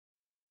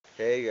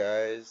Hey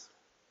guys,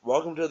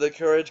 welcome to the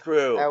Courage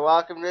Crew. And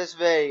welcome to this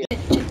video.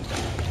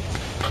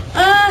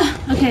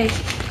 Okay.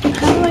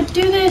 How do I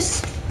do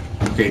this?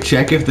 Okay,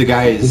 check if the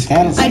guy is.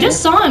 I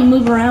just saw him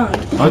move around.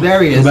 Oh,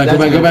 there he is. Go back.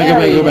 Did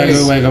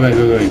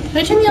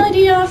I turn the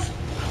LED off?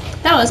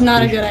 That was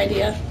not a good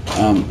idea.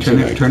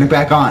 Turn it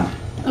back on.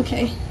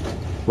 Okay.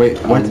 Wait,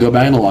 what? Go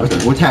back in the locker.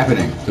 What's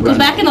happening? Go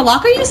back in the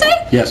locker, you say?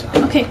 Yes.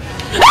 Okay. Help!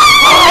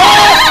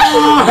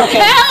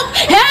 Help!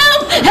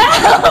 Help! Help!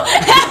 Help!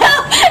 Help!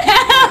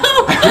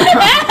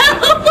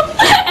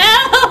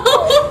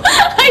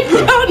 I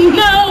don't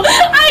know.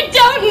 I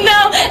don't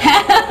know.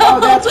 Help! Oh,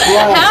 that's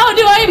blood. How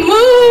do I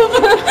move?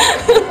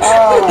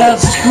 Oh. That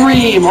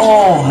scream!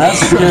 Oh, that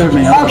scared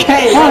me.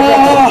 Okay.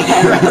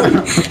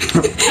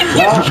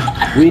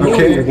 We knew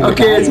we were gonna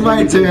die. It's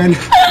my turn. I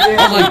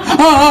was like,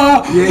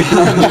 ah! I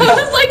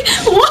was like,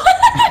 what?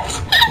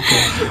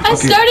 I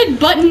started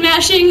button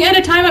mashing at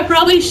a time I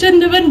probably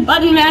shouldn't have been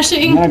button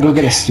mashing. I'm gonna go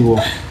get a stool.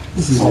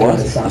 This is what?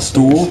 A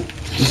stool?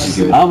 This is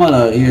good. I'm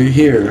gonna. You're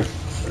here.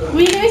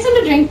 Will you give me some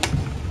to drink?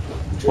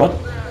 What?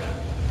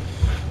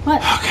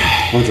 What?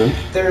 Want a drink?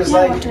 There's Yeah, I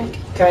like want drink.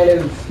 kind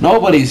of.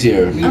 Nobody's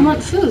here. I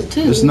want food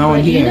too. There's no one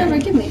but you here. never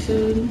give me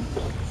food.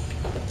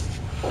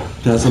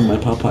 That's on my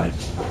Popeye.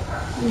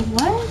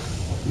 What?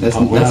 That's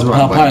We'll have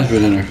wrong Popeyes button. for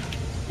dinner.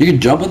 You can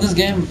jump in this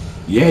game?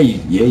 Yeah,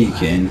 you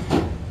can.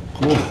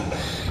 Cool.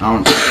 I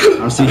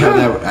don't see how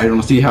that. I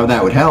don't see how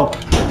that would help.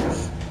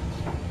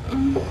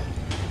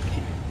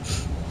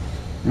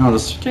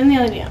 Turn the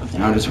LED off.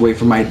 I'll just wait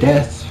for my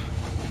death.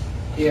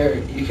 Here,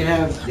 you can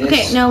have this.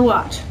 Okay, now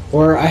watch.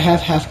 Or I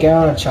have half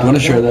gallon of You chocolate. wanna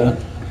share that?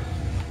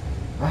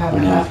 I have Or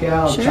a not? half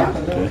gallon Sure. of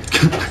chocolate milk.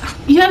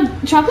 You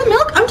have chocolate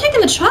milk? I'm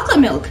taking the chocolate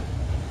milk.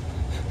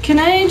 Can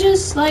I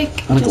just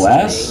like? On a just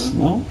glass?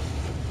 wait? No?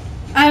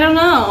 I don't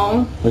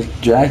know.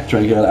 Like Jack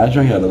drank out. I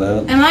drank out of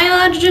that. Am I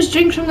allowed to just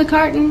drink from the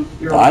carton?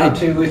 You're allowed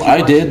to if you I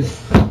want. did.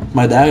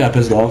 My dad got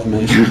pissed off at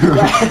me.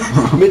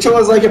 Mitchell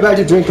was like about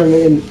to drink from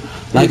it, and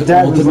Like his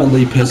dad was like,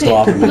 ultimately pissed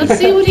off at me. Let's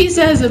see what he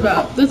says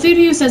about. Let's see what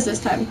he says this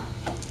time.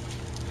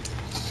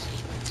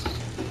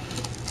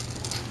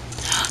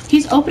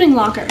 He's opening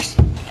lockers.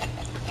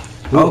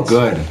 Oh,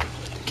 good.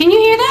 Can you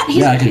hear that? He's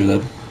Yeah, I can do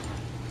that.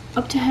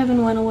 up to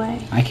heaven went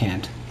away. I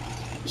can't.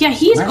 Yeah,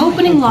 he's Where are my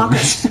opening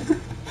headphones? lockers.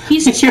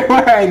 He's You're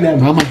wearing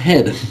them. On my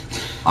head.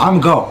 I'm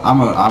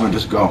gonna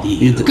just go.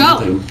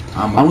 Go.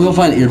 I'm gonna go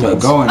find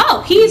earbuds. Going.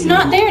 Oh, he's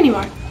not there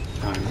anymore.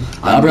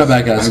 I'll be right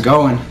back, guys. I'm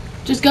going.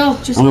 Just go.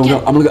 Just I'm gonna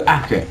get go. I'm gonna go.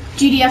 Ah. Okay.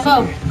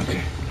 GDFO.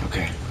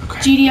 Okay.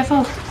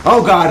 GDFO.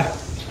 Oh God.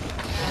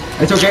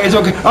 It's okay.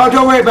 Oh,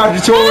 don't worry about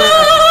it. Don't worry.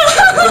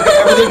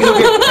 Everything's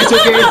okay. It's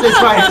okay.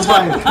 It's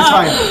fine.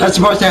 That's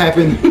supposed to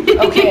happen.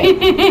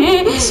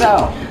 Okay.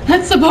 So,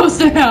 That's supposed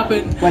to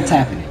happen. what's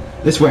happening?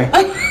 This way.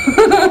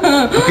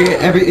 Okay.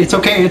 It's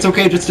okay.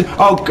 Just.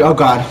 Oh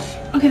God.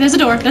 Okay, there's a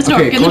door. There's a door.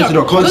 Okay. Get Close the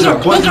door. Close the door.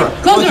 Close the door.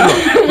 Close the door.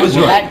 Close the Will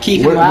door. that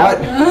keep him out?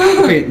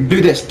 What? Okay.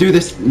 Do this.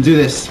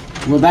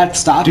 Will that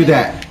stop Do it?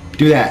 that.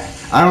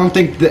 I don't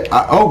think that.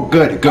 Oh,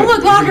 good. Oh,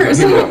 look, lockers.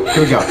 Here we go. It's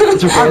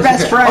okay. Our it's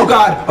best okay. friend.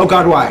 Oh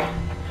God. Why?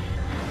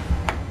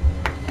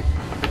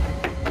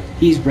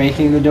 He's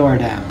breaking the door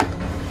down.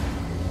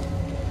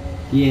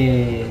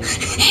 Yay.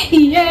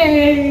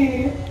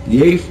 Yay.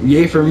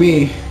 Yay for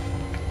me.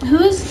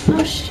 Who's?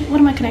 Oh shit! What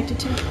am I connected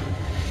to?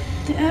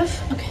 The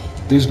F. Okay.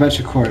 There's a bunch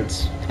of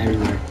cords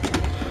everywhere.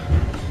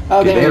 Oh,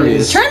 Okay, there it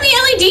is. Turn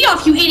the LED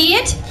off, you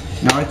idiot!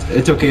 No,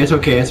 it's okay. Is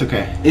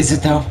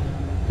it though?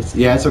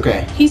 It's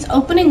okay. He's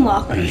opening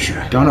lockers.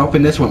 Sure. Don't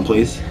open this one,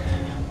 please.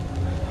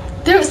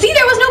 There was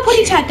no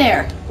putty tat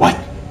there. What?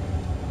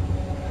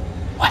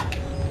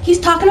 He's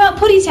talking about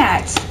putty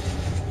tats.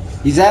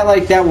 Is that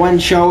like that one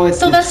show with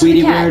So the that's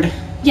Tweety the cat. Bird?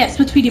 Yes,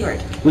 with Tweety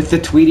Bird. With the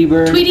Tweety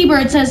Bird? Tweety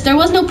Bird says there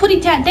was no putty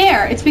tat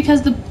there. It's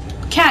because the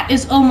cat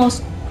is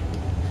almost.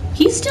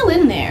 He's still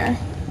in there.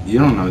 You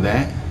don't know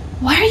that.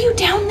 Why are you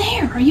down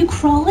there? Are you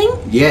crawling?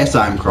 Yes,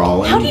 I'm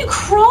crawling. How do you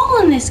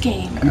crawl in this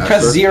game? You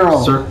press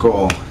zero.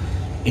 Circle.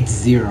 It's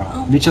zero.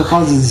 Oh. Mitchell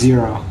calls it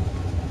zero.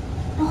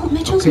 Well,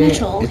 Mitchell's Okay,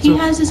 Mitchell. it's He o-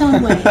 has his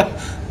own way.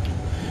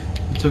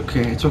 It's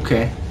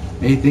okay.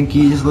 They think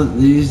he's Like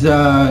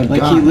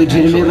gone, he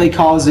legitimately actually.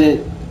 calls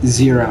it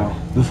zero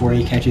before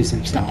he catches The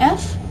himself.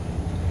 F?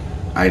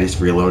 I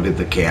just reloaded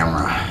the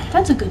camera.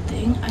 That's a good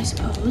thing, I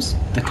suppose.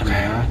 The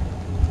camera.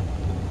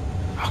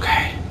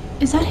 Okay.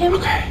 Is that him?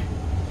 Okay.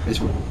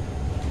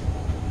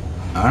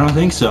 I don't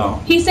think so.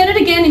 He said it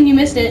again and you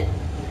missed it.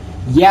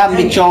 Yeah,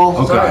 Mitchell.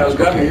 Oh Sorry, I God. was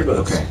grabbing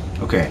Okay.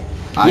 earbuds. Okay.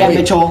 Yeah,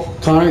 Mitchell.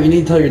 Connor, you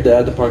need to tell your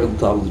dad to park at the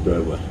top of his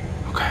driveway.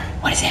 Okay.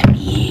 What does that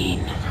mean?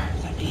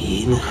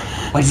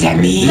 What does that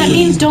mean? That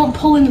means don't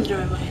pull into the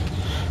driveway.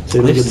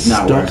 So This is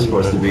not where I'm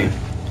supposed to be.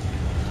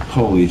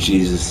 Holy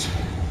Jesus.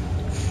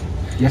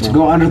 You have to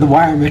go under the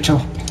wire,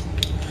 Mitchell.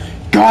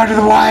 Go under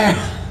the wire.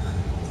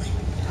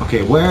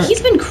 Okay, where?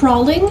 He's been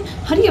crawling.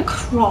 How do you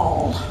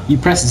crawl? You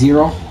press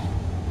zero.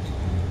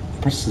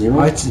 Press zero.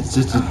 Oh,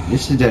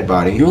 it's a dead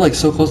body. You're like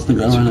so close to the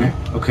ground right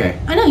Okay. now. Okay.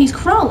 I know, he's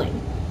crawling.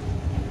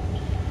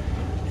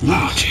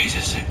 Oh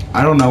Jesus.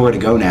 I don't know where to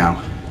go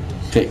now.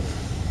 Okay.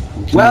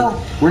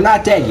 Well, we're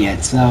not dead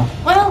yet, so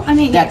Well, I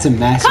mean, that's a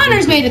massive.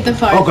 Connor's made it the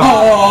far. Oh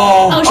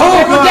god. Oh, shit.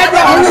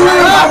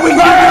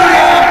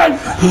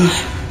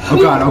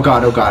 Oh god, oh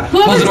god, oh god.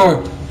 Close the door.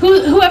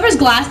 Whoever's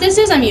glass this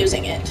is, I'm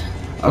using it.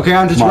 Okay,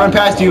 I'm just Mine, run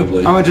past you. probably.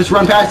 I'm gonna just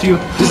run past you.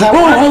 Does that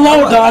Oh, work?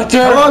 hello,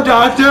 doctor. Hello,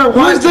 doctor.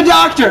 Who's the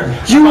doctor?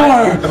 You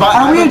are.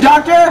 Are we a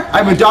doctor?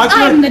 I'm a doctor.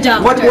 I'm the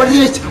doctor. What is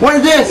this? What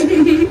is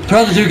this? Turn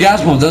on the 2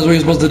 gas pumps. That's what you're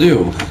supposed to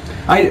do.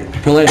 I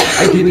For later.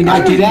 Did we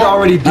not do didn't that?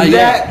 already do Not that.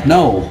 yet.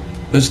 No.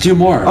 There's 2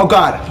 more. Oh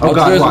god. Oh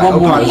god. There's Why? one Oh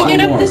more. god. You Why? get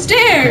up more. the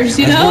stairs,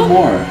 you There's know? one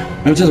more.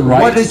 Maybe to the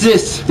right. What is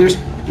this? There's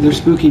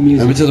spooky Maybe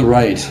music. to the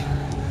right.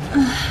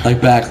 Like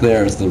back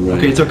there is the right.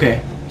 Okay, it's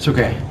okay. It's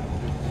okay.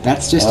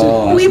 That's just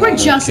Oh, that's We were not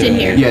just in okay.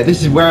 here. Yeah,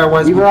 this is where I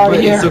was. We were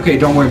already but It's here. okay.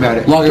 Don't worry about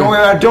it. Locker. Don't worry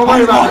about it. Don't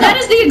worry about That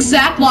it. is the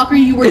exact locker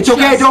you were It's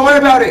okay. Don't worry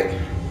about it.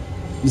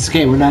 It's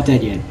okay, we're not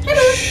dead yet.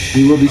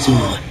 We will be soon.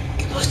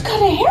 Who's got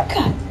a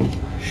haircut?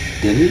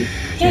 Did we?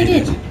 Yeah, I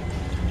did.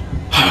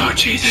 Oh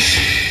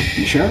Jesus.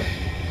 You sure?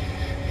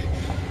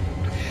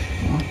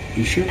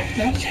 You sure?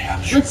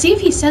 Let's see if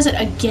he says it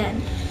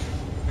again.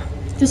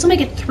 This will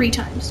make it 3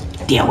 times.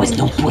 There was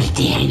no boy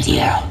there in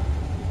there.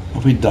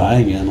 If we die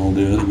again, I'll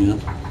do it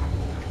again.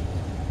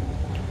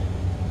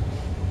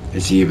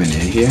 Is he even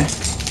in here?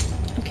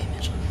 Okay,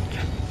 Mitchell.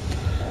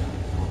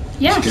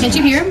 Yeah, can't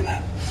you hear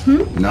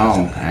him?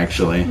 No,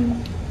 actually.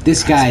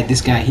 This guy,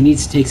 he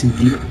needs to take some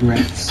deep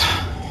breaths.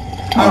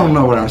 I don't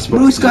know what I'm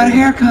supposed Moose to got a do.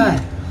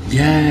 haircut.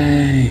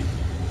 Yay!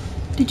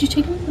 Did you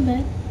take him to the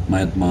bed?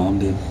 My mom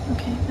did.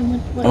 Okay, and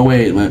what? Oh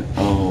wait,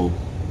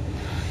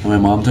 my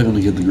mom took him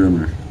to get the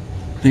groomer.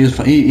 He was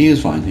fine. He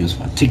was fine. He was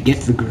fine. To get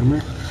the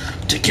groomer?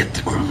 To get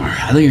the groomer.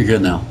 I think you're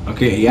good now.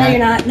 Okay, No, yeah. you're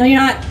not. No, you're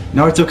not.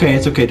 No, it's okay.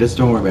 It's okay. Just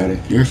don't worry about it.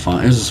 You're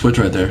fine. There's a switch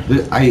right there.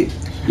 I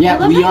Yeah,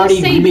 love we how you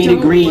already say made don't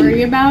it green.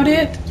 worry about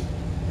it,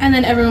 and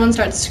then everyone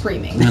starts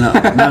screaming. No,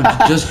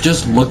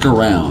 just look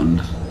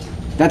around.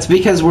 That's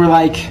because we're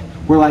like,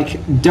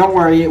 don't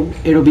worry,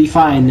 it'll be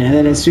fine. And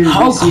then as soon as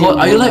How we see close? it,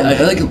 Are you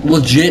we're like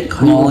legit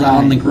crawling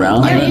on the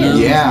ground Yeah, right he now? is.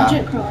 He's Yeah.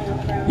 legit crawling on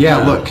the ground. Yeah,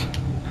 look.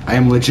 I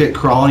am legit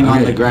crawling on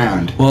Okay. the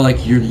ground. Well,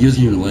 like you're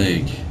using your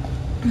leg.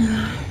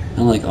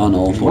 And like on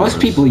all fours. most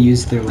people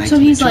use their legs. So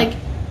he's like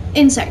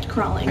insect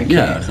crawling.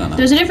 Yeah, kind of.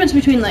 There's a difference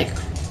between like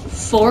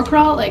floor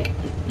crawl, like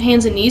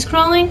hands and knees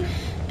crawling,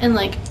 and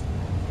like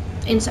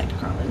insect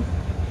crawling.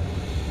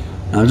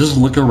 Now just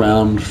look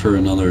around for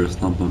another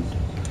something.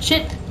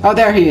 Shit. Oh,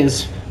 there he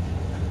is.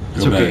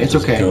 It's Go okay. back, It's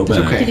just okay. go It's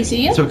back. okay. Did he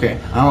see you? It's okay.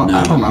 I don't know.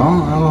 I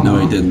don't No, know.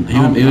 he didn't. He I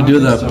would, don't- he would I do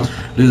don't the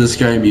think do the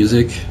scary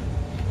music.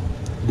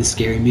 The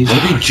scary music.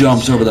 Like he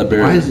jumps over that Why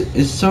barrier. is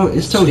it's so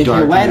If dark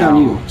you land now.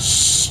 on you.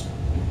 Shh.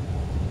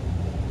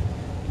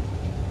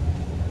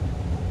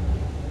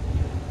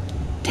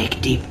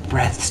 Take deep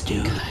breaths,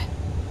 dude.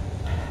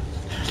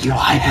 You're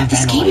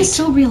This game is hyperventilating.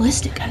 so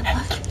realistic. I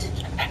love it.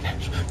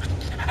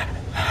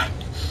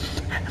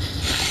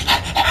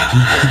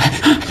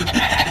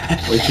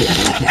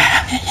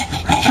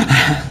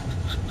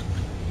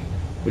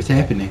 What's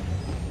happening?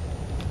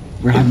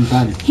 We're having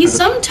fun. He's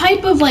some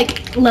type of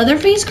like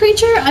Leatherface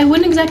creature. I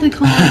wouldn't exactly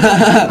call him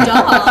a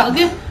dog.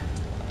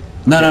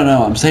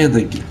 No. I'm saying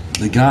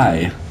the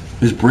guy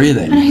who's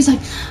breathing. And he's like,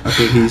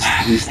 Okay,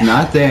 he's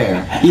not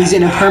there. He's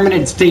in a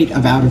permanent state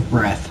of out of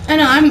breath. I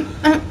know.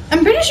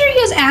 I'm pretty sure he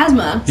has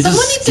asthma. He's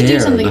Someone just needs to do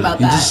something scared. about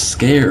He's that. just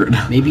scared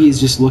Maybe he's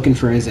just looking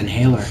for his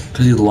inhaler.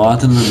 because he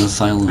locked in an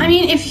asylum. I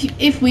mean, if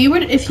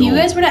you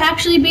guys were to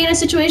actually be in a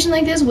situation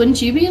like this, wouldn't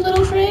you be a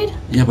little afraid?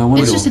 yeah, but I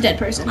want It's to just a go. dead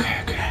person.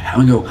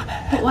 I'm gonna go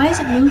But why is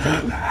it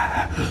moving?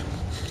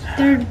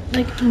 They're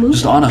like moving.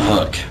 just on a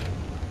hook.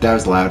 That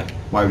was loud.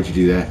 Why would you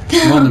do that?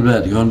 Go on to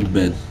bed. Go on to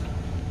bed.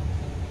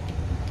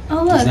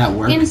 Oh look, that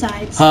work?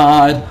 insides.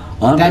 Hide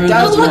under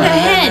does the work.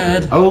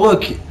 bed. Oh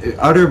look,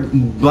 utter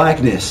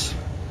blackness.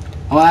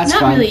 Oh, that's Not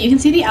fine. really. You can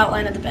see the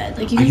outline of the bed.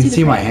 Like you I can can the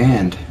see my frame.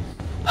 hand.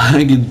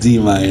 I can see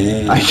my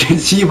hand. I can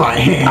see my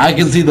hand. I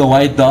can see the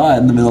white dot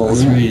in the middle of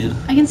the screen.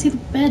 I can see the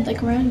bed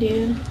like around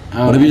you.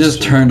 Oh, What if you that's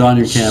just true. turned on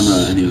your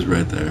camera and he was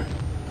right there?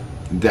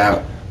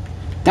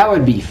 That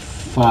would be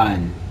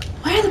fun.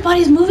 Why are the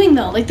bodies moving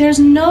though? Like there's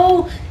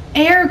no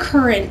air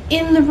current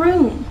in the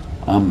room.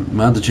 I'm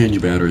gonna have to change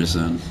your batteries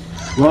then.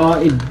 Well,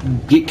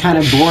 it'd get kind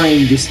of boring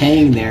just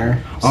hanging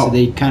there, so Oh.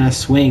 they kind of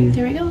swing.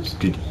 There he goes.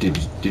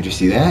 Did you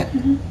see that?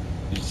 Mm-hmm.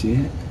 Did you see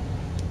it?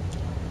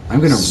 I'm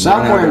gonna run out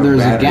Somewhere of there's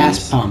a batteries.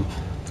 gas pump.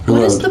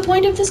 What is Reload. the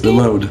point of this game?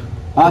 Reload. The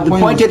point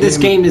point of of this this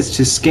game is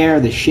to scare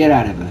the shit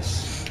out of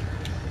us.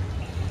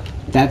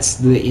 That's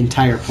the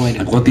entire point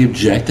of Like it. what the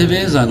objective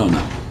is, I don't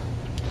know.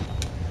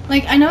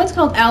 Like I know it's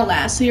called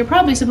Outlast, so you're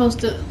probably supposed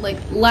to like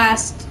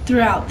last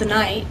throughout the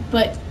night,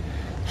 but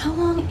how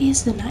long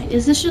is the night?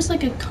 Is this just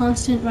like a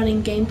constant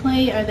running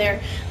gameplay? Are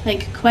there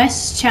like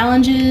quests,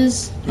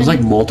 challenges? There's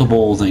like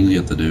multiple things you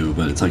have to do,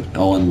 but it's like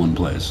all in one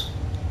place.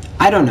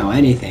 I don't know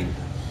anything.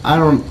 I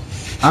don't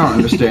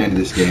understand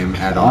this game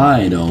at all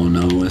I don't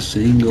know a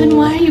single. Then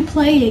why are you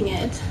playing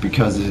it?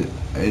 because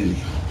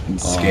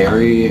it's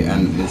scary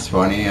and it's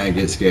funny. I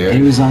get It scared.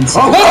 was on.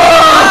 Oh!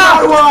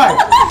 Why?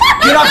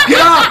 Get up! Get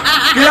up!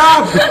 Get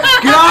up!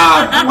 Get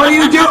up! What are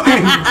you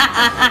doing?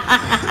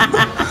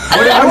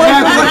 I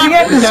was looking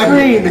at the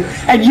screen,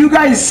 and you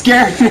guys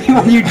scared me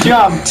when you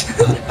jumped.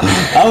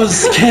 I was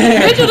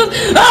scared. Rachel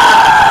just,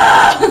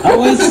 ah! I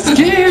was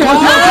scared.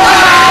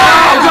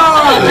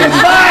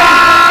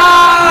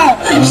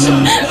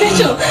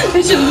 Rachel,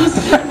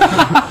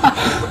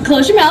 just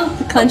close your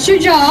mouth, clench your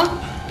jaw.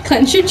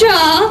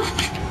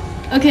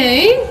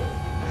 Okay.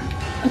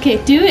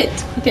 Okay, do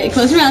it. Okay,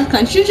 close your mouth,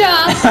 clench your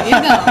jaw. There you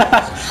go.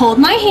 Hold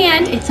my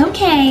hand. It's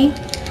okay.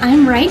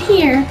 I'm right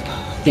here.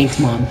 Thanks,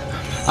 Mom.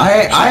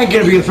 I ain't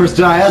gonna be the first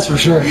to die, that's for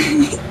sure.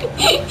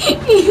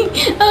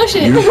 Oh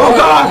shit. Oh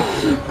God!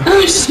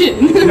 Oh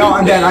shit. No,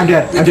 I'm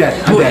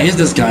dead. Who is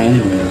this guy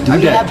anyway? Do I'm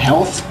we dead. have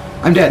health?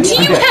 I'm dead. Do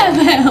I'm you dead. have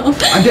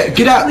health? I'm dead.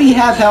 Get out! We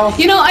have health.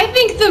 You know, I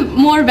think the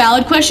more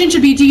valid question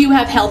should be, do you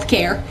have health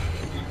care?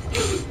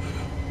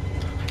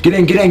 Get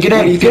in! What do you think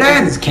Get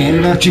in! this is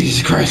Canada?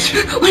 Jesus Christ!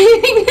 What do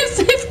you think this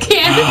is,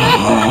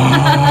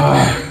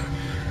 Canada?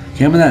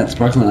 Give me that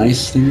sparkling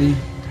ice thingy.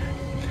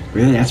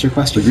 Really? That's your The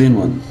question? green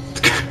one.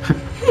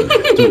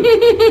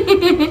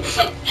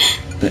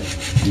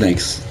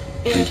 Thanks.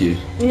 Thank you.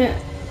 Yeah.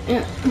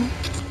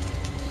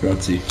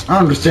 Grazie. I don't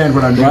understand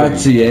what I'm doing.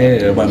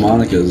 Grazie by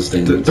Monica's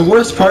thing. The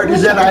worst part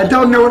is that I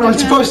don't know what I'm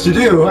supposed to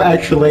do,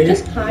 actually.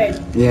 Just hide.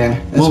 Yeah,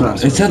 that's Well, what I'm it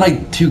supposed said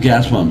like 2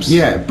 gas pumps.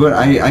 Yeah, but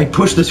I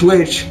pushed the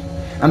switch,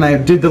 and I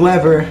did the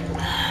lever.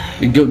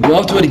 Go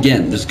up to it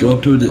again. Just go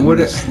up to it and What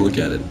just look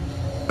at it.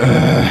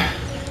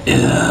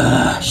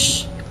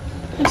 Shh.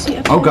 I see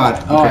a Oh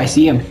God. Oh, I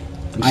see him.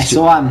 I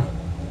saw him.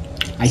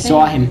 I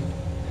saw him.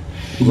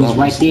 He was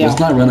right there. Let's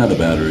not run out of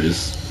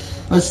batteries.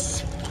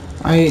 Let's.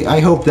 I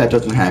hope that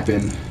doesn't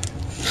happen.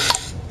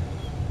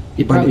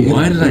 He probably But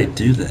Why did I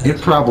do that?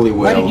 It probably will.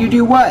 Why did you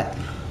do what?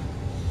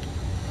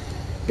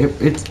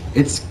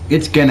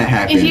 It's gonna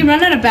happen. If you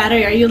run out of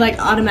battery, are you like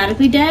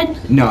automatically dead?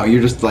 No,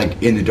 you're just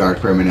like in the dark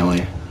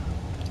permanently.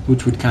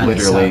 Which would kind of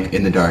Literally suck.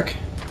 in the dark.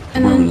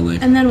 Permanently.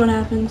 And then what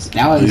happens?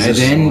 That was And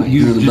then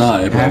you You're gonna just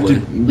die, have probably.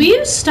 Will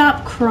you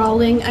stop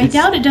crawling? I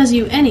doubt it does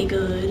you any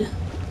good.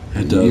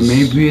 It does.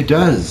 Maybe it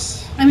does.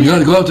 I mean, You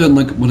gotta go up to it and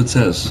look what it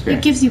says. Okay.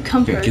 it gives you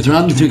comfort. You turn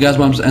on the 2 gas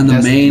pumps and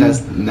the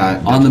That's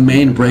not. on the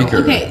main breaker.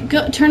 Okay,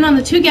 go turn on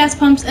the 2 gas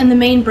pumps and the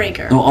main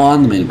breaker. No,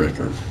 on the main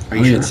breaker. Are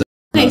you sure?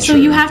 Okay, so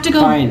you have to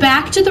go Fine.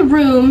 back to the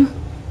room.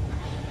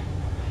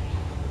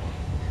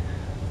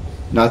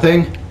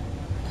 Nothing.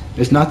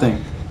 It's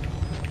nothing.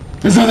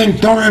 There's nothing.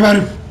 Don't worry about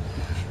it.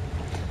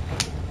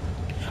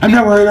 I'm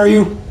not worried. Are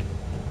you?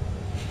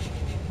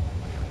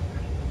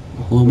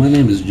 Hello, my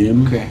name is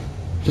Jim. Okay.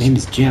 His name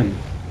is Jim.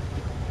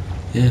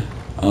 Yeah.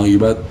 Oh, you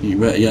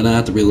now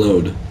have to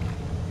reload.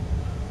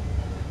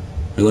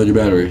 Reload your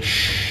battery.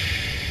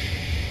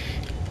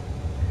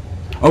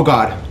 Oh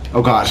God.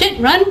 Oh God. Shit,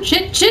 run,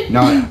 shit.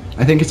 No,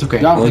 I think it's okay.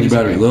 Go. Reload your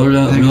battery. Reload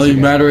I think your it's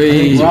okay.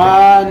 battery.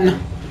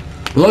 Run.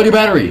 Reload your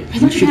battery.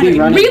 We should be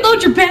running.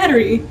 Reload your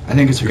battery. I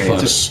think it's okay.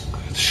 You're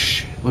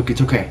Shh. Look,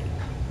 it's okay.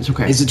 It's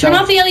okay. Is it Turn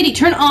done? off the LED.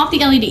 Turn off the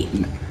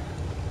LED.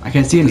 I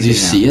can't see Did anything you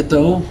see it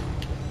though?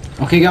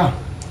 Okay, go.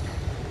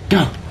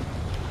 Go.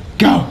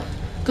 Go.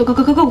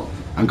 Go.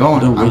 I'm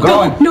going. Don't I'm go.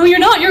 going. No, you're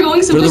not. You're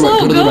going Go super to the right.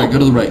 slow. Go to the Go. right. Go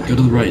to the right. Go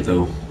to the right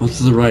though. What's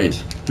to the right?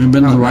 Haven't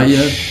been to the right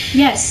yet?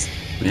 Yes.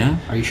 Yeah.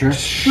 Are you sure?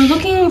 We're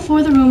looking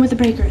for the room with the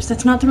breakers.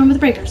 That's not the room with the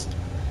breakers.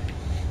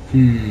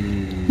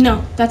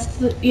 No, that's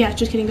the. Yeah,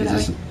 just kidding. Go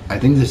that way. I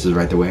think this is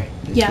right the way.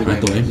 This is Yeah.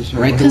 Right the way. this is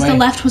Right the Because the way.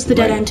 left was the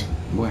dead Right. end.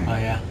 way. Oh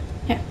yeah.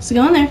 Yeah. So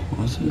go in there.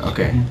 What's it?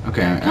 Okay.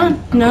 Okay. Come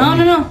on.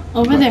 No.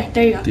 Over there.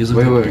 There you go. These are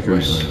Wait, the wait,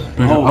 breakers. wait, wait,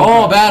 Breaker.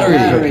 Oh, Oh, battery.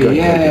 Battery. Good,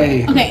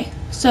 Yay. Okay.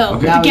 So Okay.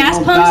 the Now we gas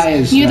won't pumps die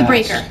as near the fast.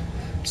 breaker.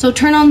 So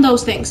turn on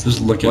those things.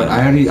 Just look at What? it.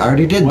 I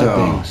already did What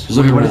though. things? Just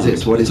look What around. is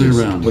this? What is Just look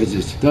this? around. What is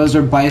this? Those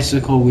are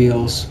bicycle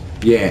wheels.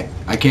 Yeah,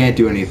 I can't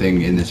do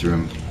anything in this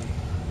room.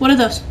 What are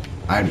those?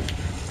 I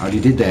already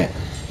did that.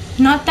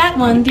 Not that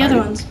one. The I other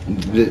did- ones.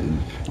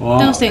 What?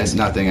 Those It's things.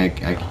 nothing.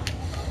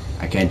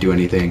 I can't do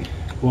anything.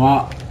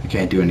 What? I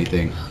can't do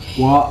anything.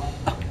 What?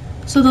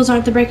 So those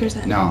aren't the breakers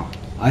then. No.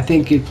 I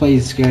think it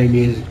played scary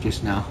music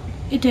just now.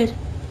 It did.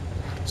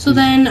 So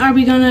then, are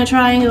we gonna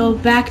try and go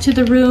back to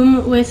the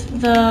room with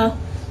the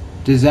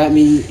Does that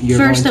mean you're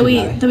first that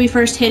going to we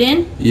first hid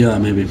in? Yeah,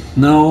 maybe.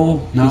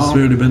 No. No. It's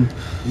already been. die?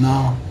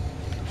 No.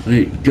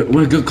 Wait,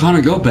 go,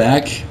 Connor, go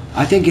back.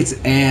 I think it's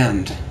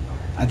and.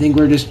 I think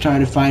we're just trying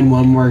to find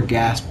one more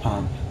gas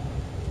pump.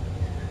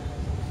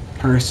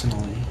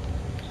 Personally.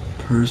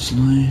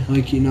 Personally.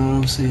 Like, you know what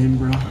I'm saying,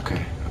 bro?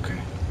 Okay.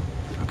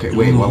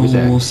 Wait, what was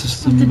The whole that?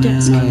 system, With the man.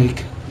 desk.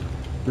 Like,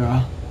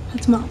 bro,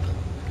 That's mop.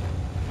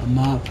 a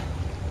mop.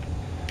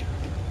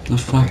 The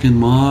fucking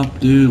mop,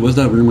 dude. What's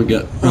that room we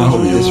got?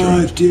 Oh, this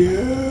room.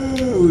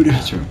 dude.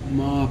 This room.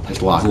 Mop.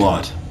 It's A locked.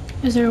 lot.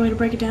 Is there a way to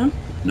break it down?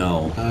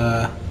 No.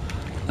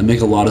 That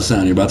make a lot of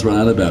sound. You're about to run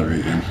out of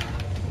battery again.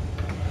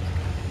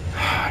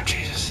 Ah,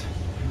 Jesus.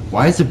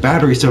 Why is the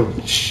battery so?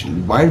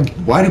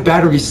 Why do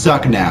batteries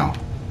suck now?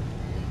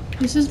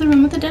 This is the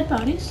room with the dead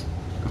bodies.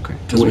 Okay.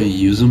 Because we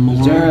use them more.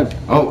 is there a,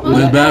 Oh,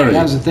 Where's battery?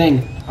 that was the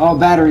thing. Oh,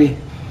 battery.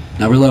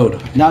 Now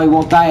reload. Now he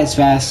won't die as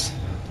fast.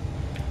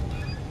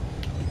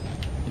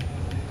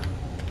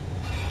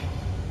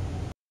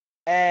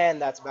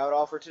 And that's about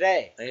all for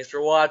today. Thanks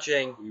for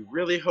watching. We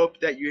really hope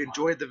that you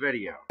enjoyed the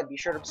video. Be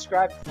sure to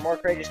subscribe for more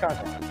courageous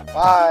content.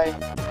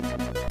 Bye!